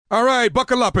All right,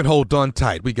 buckle up and hold on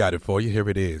tight. We got it for you. Here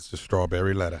it is, the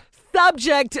strawberry letter.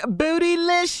 Subject,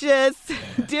 Bootylicious.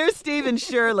 Dear Steve and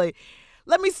Shirley,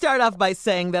 let me start off by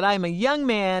saying that I'm a young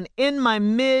man in my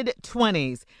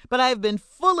mid-20s, but I have been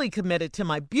fully committed to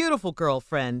my beautiful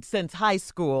girlfriend since high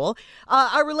school.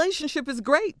 Our relationship is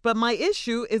great, but my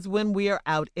issue is when we are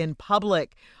out in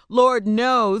public. Lord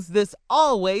knows this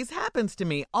always happens to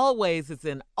me. Always is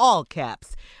in all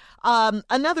caps.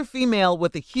 Another female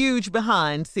with a huge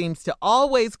behind seems to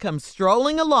always come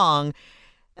strolling along,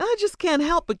 and I just can't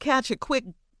help but catch a quick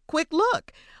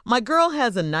look. My girl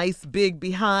has a nice big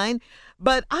behind,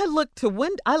 but I like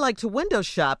to window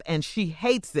shop, and she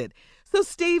hates it. So,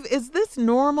 Steve, is this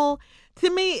normal?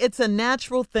 To me, it's a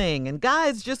natural thing, and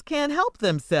guys just can't help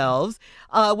themselves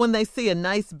when they see a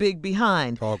nice big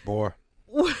behind. Talk, boy.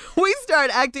 We start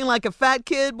acting like a fat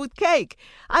kid with cake.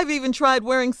 I've even tried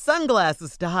wearing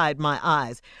sunglasses to hide my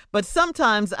eyes. But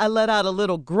sometimes I let out a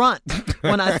little grunt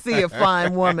when I see a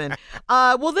fine woman.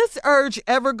 Will this urge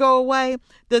ever go away?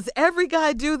 Does every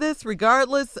guy do this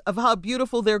regardless of how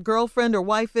beautiful their girlfriend or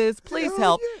wife is? Please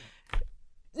help. Yeah.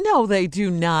 No, they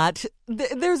do not.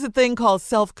 There's a thing called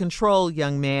self-control,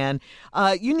 young man.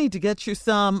 You need to get you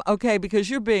some, okay, because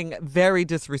you're being very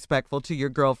disrespectful to your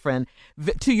girlfriend,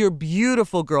 to your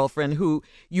beautiful girlfriend who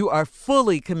you are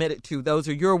fully committed to. Those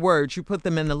are your words. You put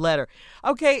them in the letter.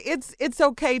 Okay, it's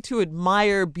okay to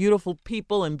admire beautiful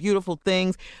people and beautiful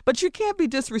things, but you can't be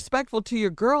disrespectful to your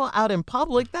girl out in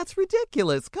public. That's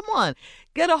ridiculous. Come on.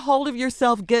 Get a hold of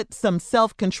yourself, get some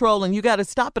self-control, and you got to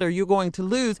stop it or you're going to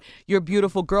lose your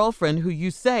beautiful girlfriend who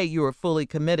you say you are fully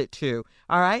committed to.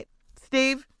 All right,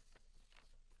 Steve?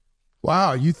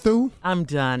 Wow, you through? I'm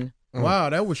done. Wow,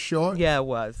 that was short. Yeah, it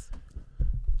was.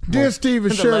 Dear Steve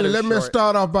and Shirley, let me short.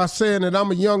 start off by saying that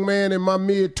I'm a young man in my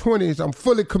mid-20s. I'm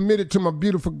fully committed to my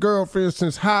beautiful girlfriend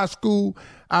since high school.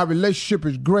 Our relationship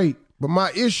is great. But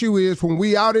my issue is when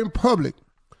we out in public,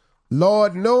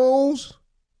 Lord knows,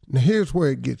 now here's where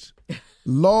it gets.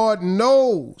 Lord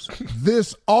knows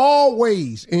this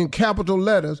always, in capital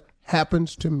letters,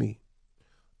 happens to me.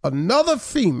 Another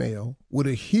female with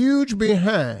a huge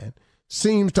behind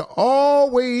seems to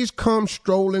always come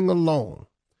strolling along.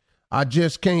 I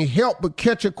just can't help but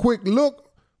catch a quick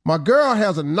look. My girl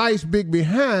has a nice big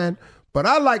behind, but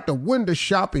I like to window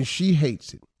shop and she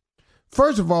hates it.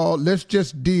 First of all, let's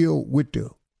just deal with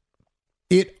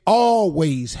it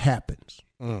always happens.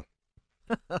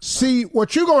 See,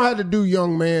 what you're going to have to do,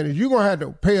 young man, is you're going to have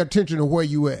to pay attention to where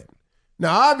you at.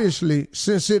 Now, obviously,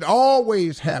 since it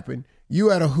always happened,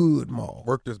 you at a hood mall.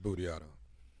 Work this booty out.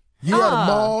 You at a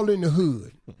mall in the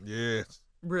hood. Yes.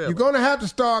 Really? You're going to have to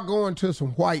start going to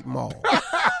some white malls.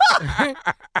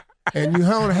 And you're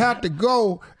going to have to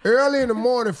go early in the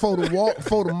morning for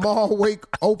the mall wake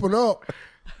open up.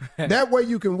 That way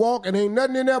you can walk and ain't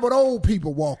nothing in there but old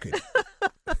people walking.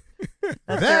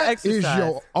 That is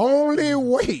your only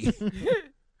way.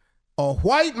 A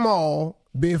white mall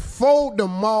before the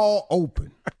mall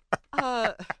open.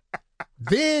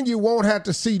 Then you won't have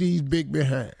to see these big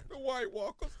behinds. The white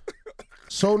walkers.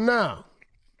 So now,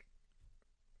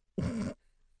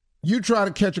 you try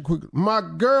to catch a quick. My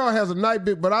girl has a night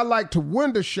big, but I like to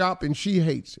window shop and she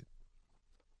hates it.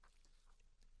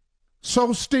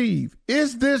 So, Steve,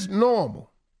 is this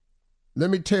normal? Let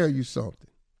me tell you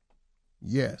something.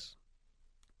 Yes.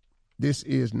 This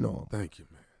is normal. Thank you,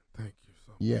 man. Thank you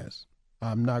so much. Yes.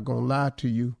 I'm not going to lie to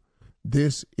you.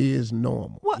 This is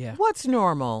normal. What's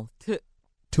normal?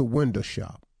 To window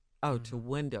shop. Oh, to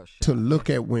window shop. To look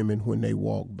at women when they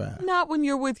walk by. Not when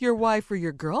you're with your wife or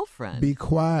your girlfriend. Be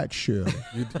quiet, Shirley.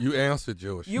 You answered,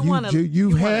 Joe. You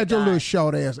had your little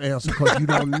short ass answer because you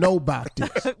don't know about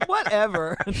this.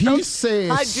 Whatever. He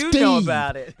says, I do know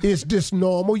about it. Is this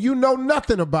normal? You know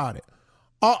nothing about it.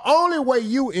 The only way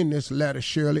you in this letter,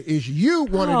 Shirley, is you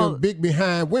one of them big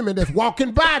behind women that's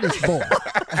walking by this boy.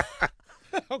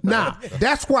 Okay. Now,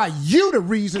 that's why you the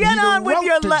reason Get he on with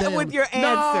wrote with your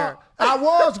answer. No, I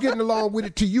was getting along with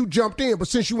it till you jumped in, but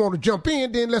since you want to jump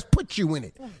in, then let's put you in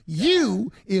it.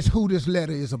 You is who this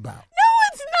letter is about.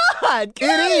 No, it's not.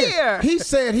 Get it here. Is. He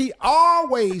said he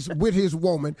always with his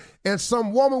woman, and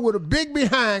some woman with a big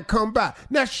behind come by.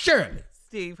 Now, Shirley.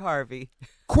 Steve Harvey.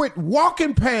 Quit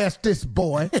walking past this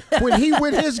boy when he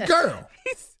with his girl.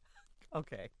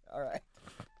 Okay, all right.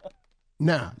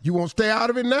 Now, you want to stay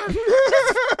out of it now?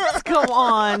 Just come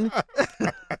on.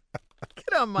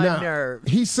 Get on my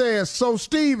nerves. He says, so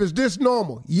Steve, is this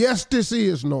normal? Yes, this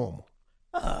is normal.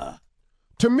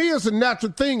 To me, it's a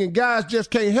natural thing, and guys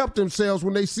just can't help themselves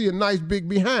when they see a nice big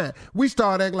behind. We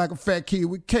start acting like a fat kid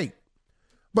with cake.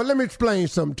 But let me explain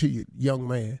something to you, young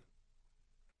man.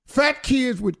 Fat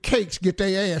kids with cakes get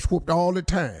their ass whooped all the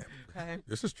time. Okay.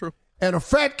 This is true. And a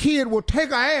fat kid will take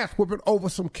her ass whooping over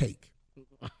some cake.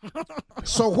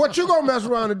 So what you gonna mess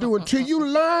around and do until you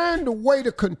learn the way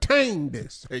to contain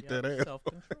this? Take that ass.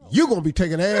 You gonna be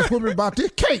taking ass whooping about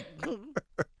this cake.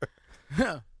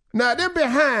 Now, them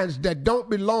behinds that don't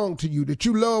belong to you, that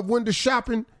you love window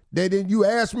shopping, that then you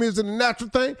ask me, is it a natural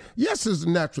thing? Yes, it's a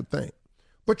natural thing.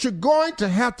 But you're going to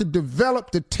have to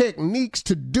develop the techniques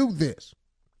to do this.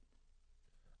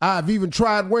 I've even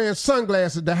tried wearing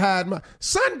sunglasses to hide my...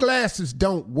 Sunglasses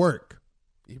don't work.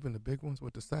 Even the big ones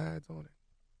with the sides on it?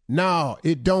 No,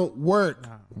 it don't work.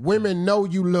 No. Women know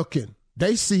you looking.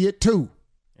 They see it too.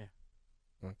 Yeah.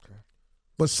 Okay.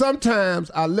 But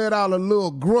sometimes I let out a little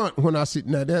grunt when I see...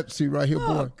 Now, see right here,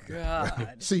 boy. Oh,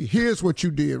 God. See, here's what you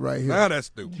did right here. Now that's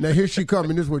stupid. Now, here she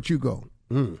coming. This is what you go.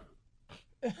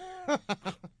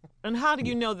 And how do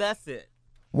you know that's it?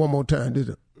 One more time. This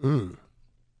is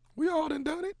We all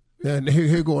done it. And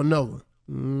here go another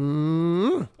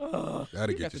one.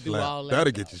 That'll get you slapped.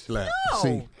 That'll get you slapped. No.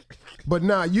 See, but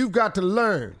now you've got to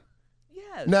learn.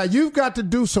 Yes. Now you've got to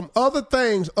do some other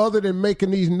things other than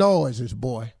making these noises,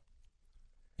 boy.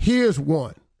 Here's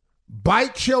one.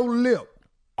 Bite your lip.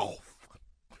 Oh.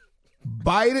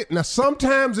 Bite it. Now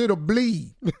sometimes it'll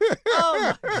bleed.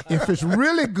 Oh, If it's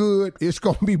really good, it's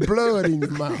going to be blood in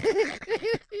your mouth.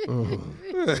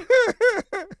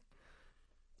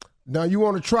 Now you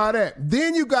want to try that.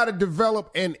 Then you got to develop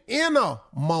an inner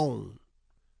moan.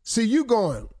 See, you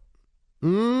going,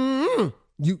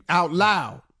 you out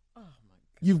loud. Oh,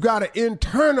 You've got to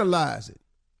internalize it.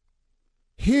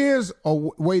 Here's a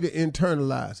way to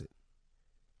internalize it.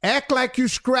 Act like you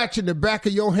scratching the back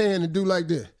of your hand and do like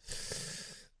this.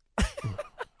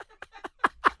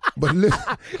 But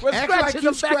listen, act like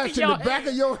you scratching the back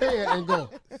of your hand and go.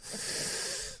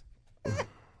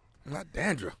 Not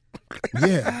dandruff.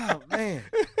 Yeah. Oh, man.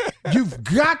 You've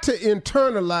got to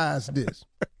internalize this.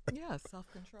 Yeah,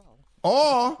 self-control.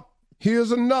 Or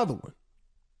here's another one.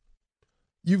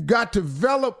 You've got to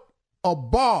develop a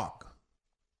bark.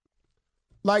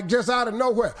 Like just out of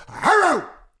nowhere.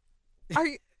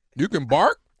 You can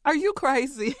bark? Are you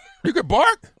crazy? You can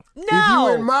bark? No. If you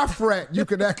in my frat, you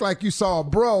could act like you saw a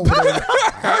bro.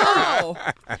 No.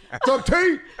 Some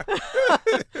teeth. All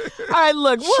right,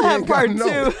 look, we'll have part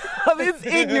two of his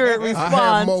ignorant response.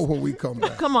 I have more when we come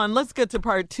back. Come on, let's get to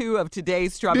part two of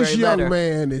today's Strawberry This Letter. young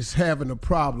man is having a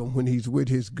problem when he's with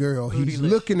his girl. He's Bootylicious.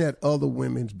 looking at other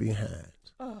women's behinds.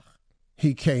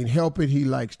 He can't help it. He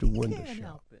likes the window Can't shop.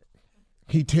 help it.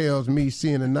 He tells me,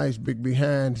 seeing a nice big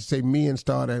behind, he say, men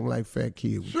start acting like fat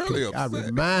kids. Surely I upset.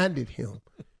 reminded him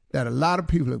that a lot of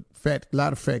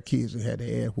fat kids have had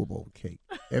their ass whoop over cake.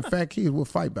 And fat kids will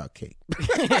fight about cake.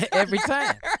 Every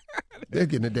time. They're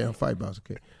getting a damn fight about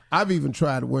cake. I've even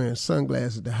tried wearing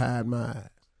sunglasses to hide my eyes.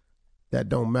 That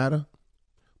don't matter.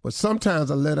 But sometimes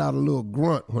I let out a little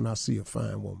grunt when I see a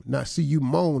fine woman. Now, see, you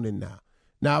moaning now.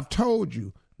 Now, I've told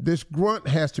you, this grunt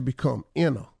has to become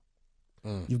inner.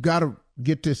 You've got to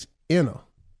get this inner.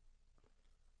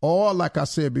 Or, like I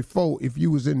said before, if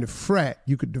you was in the frat,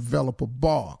 you could develop a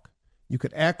bark. You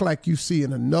could act like you see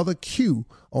in another queue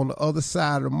on the other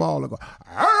side of the mall and go,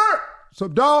 so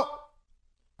dog.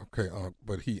 Okay,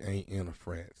 but he ain't in a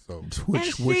frat, so. And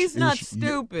she's not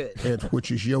stupid.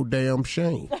 Which is your damn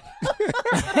shame.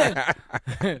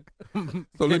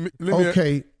 So let me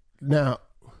Okay, now,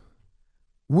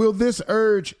 will this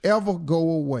urge ever go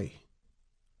away?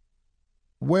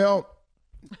 Well,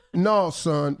 no,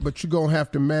 son, but you're going to have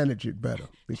to manage it better.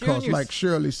 Because like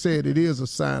Shirley said, it is a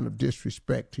sign of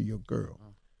disrespect to your girl.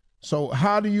 So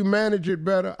how do you manage it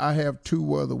better? I have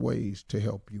two other ways to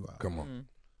help you out. Come on.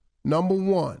 Number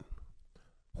one,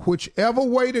 whichever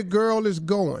way the girl is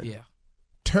going,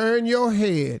 turn your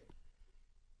head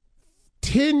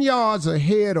 10 yards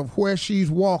ahead of where she's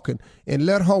walking and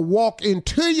let her walk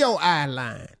into your eye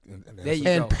line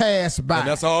and pass by. And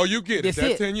that's all you get. That's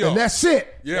 10 yards. And that's it.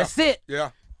 Yeah. That's it. Yeah.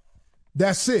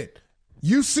 That's it.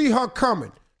 You see her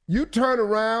coming. You turn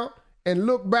around and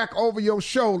look back over your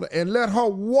shoulder and let her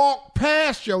walk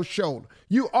past your shoulder.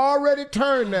 You already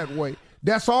turned that way.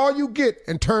 That's all you get,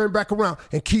 and turn back around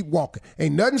and keep walking.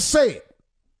 Ain't nothing said.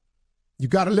 You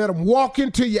got to let them walk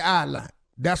into your eye line.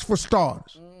 That's for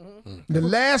starters. Mm-hmm. The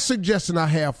last suggestion I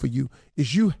have for you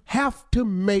is you have to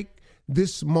make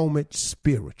this moment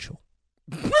spiritual.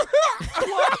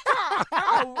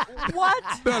 What?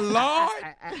 The Lord?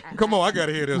 Come on, I got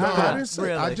to hear this. No, Come I on. didn't say.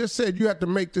 Really? I just said you have to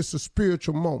make this a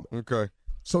spiritual moment. Okay.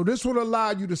 So this will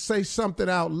allow you to say something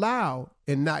out loud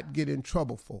and not get in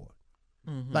trouble for it.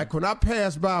 Mm-hmm. Like when I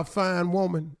pass by a fine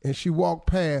woman and she walked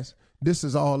past, this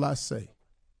is all I say.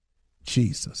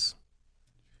 Jesus.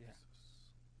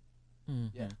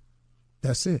 Yeah.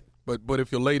 That's it. But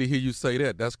if your lady hear you say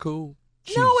that, that's cool.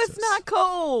 No, it's Jesus. not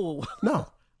cool. No.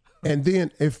 And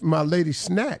then if my lady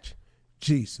snatch,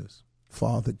 Jesus,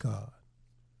 Father God,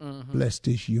 bless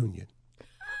this union.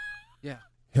 Yeah.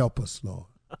 Help us, Lord.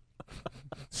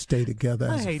 Stay together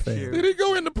I as a hate family. you. Did he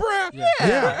go into prayer?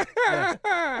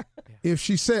 Yeah. If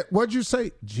she said, what'd you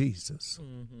say? Jesus,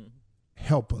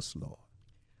 help us, Lord.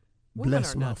 Women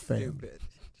Bless are my not family. stupid.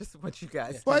 Just what you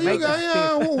guys Well, do. you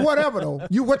got whatever though.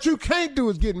 What you can't do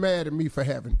is get mad at me for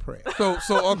having prayer. So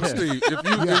Uncle Steve,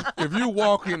 if you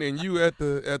walking and you at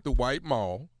the White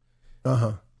Mall,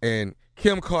 and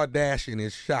Kim Kardashian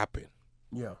is shopping,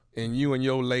 and you and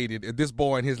your lady, this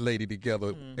boy and his lady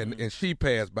together, and she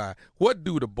passed by, what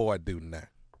do the boy do now?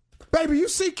 Baby, you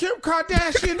see Kim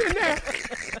Kardashian in there?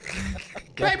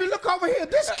 Baby, look over here.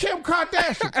 This is Kim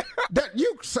Kardashian.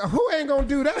 So who ain't gonna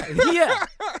do that? Yeah.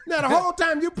 Now the whole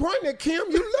time you pointing at Kim,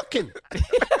 you looking.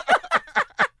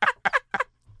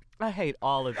 I hate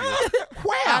all of you.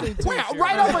 Where?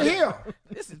 Right over here.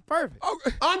 This is perfect.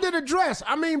 Under the dress.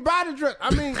 I mean, by the dress. I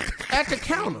mean, at the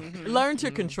counter. Learn to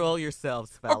control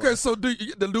yourselves, fellas. Okay, so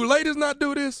do ladies not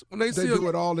do this when they They see do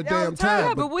it all the damn time.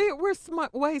 Yeah, but we're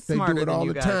smart, way They smarter do it than all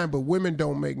you the guys. time, but women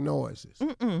don't make noises.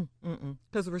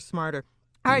 Because we're smarter.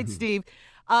 All right, Steve.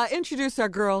 Introduce our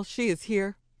girl. She is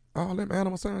here. all them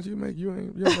animal sounds you make, you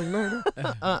don't make none of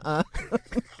that?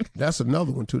 That's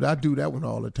another one, too. I do that one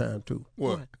all the time, too.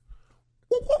 What?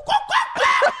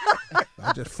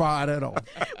 I just fire that off.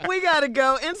 We got to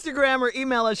go. Instagram or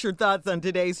email us your thoughts on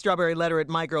today's Strawberry Letter at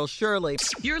My Girl Shirley.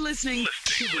 You're listening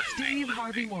to the Steve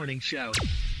Harvey Morning Show.